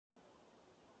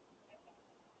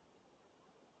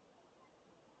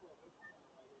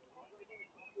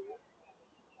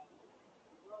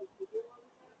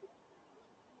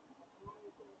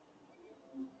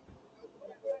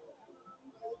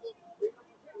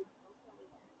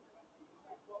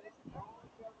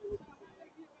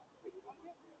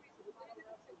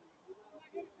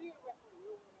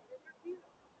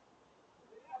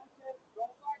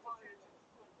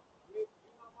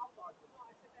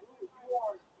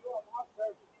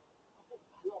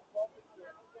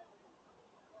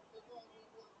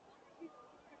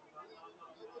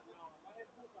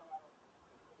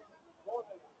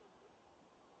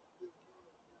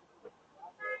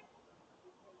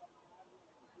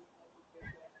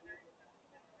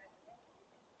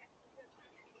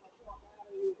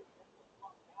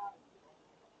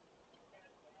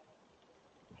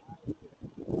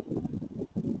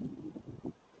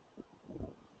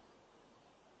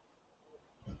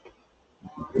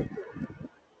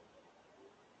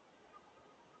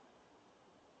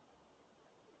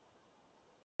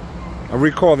I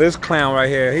recall this clown right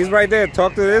here. He's right there.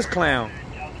 Talk to this clown.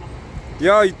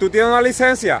 Yo, ¿tú tienes una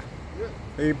licencia?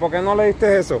 ¿Y por qué no le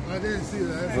diste eso? I didn't see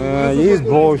that. He's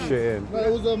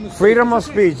bullshitting. Freedom of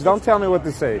speech. Don't tell me what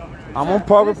to say. I'm on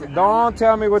public. Don't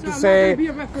tell me what to say.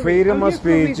 Freedom of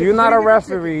speech. You're not a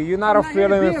referee. You're not a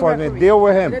field enforcement. Deal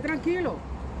with him.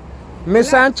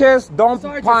 Miss Sanchez, don't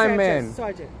pine man.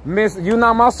 Miss, you're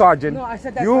not my sergeant. No, I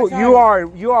said that's you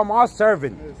are my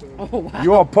servant. Oh, wow.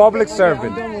 You're a public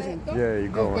servant. Yeah, you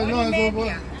go.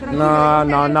 No.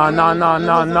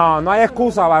 No hay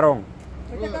excusa, varón.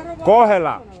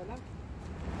 Cógela.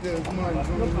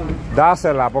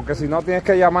 Dásela, porque si no tienes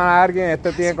que llamar a alguien,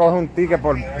 este tiene que coger un ticket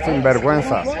por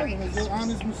sinvergüenza.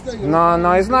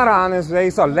 No, it's not an honest mistake.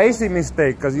 It's a lazy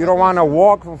mistake because you don't want to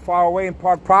walk from far away and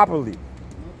park properly.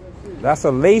 That's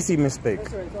a lazy mistake.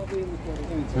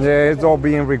 Yeah, it's all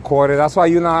being recorded. That's why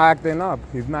you're not acting up.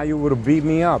 If not, you would have beat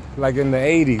me up like in the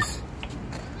 80s.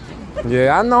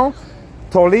 Yeah, I know.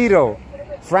 Toledo.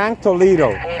 Frank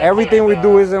Toledo. Everything we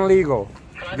do is illegal.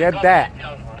 Get that.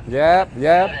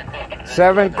 Yep.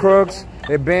 7 crooks.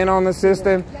 They've been on the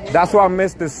system. That's why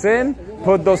Mr. Sin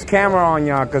put those cameras on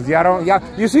y'all. Because y'all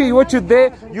don't... you see what you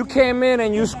did? You came in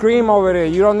and you scream over there.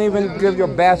 You don't even give your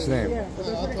badge name.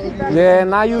 Yeah,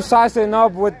 now you sizing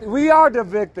up with... We are the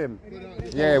victim.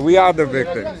 Yeah, we are the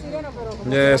victim.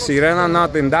 Yeah, sirena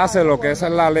nothing. Dáselo, que esa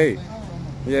es la ley.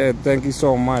 Yeah, thank you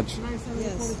so much.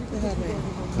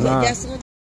 Yes,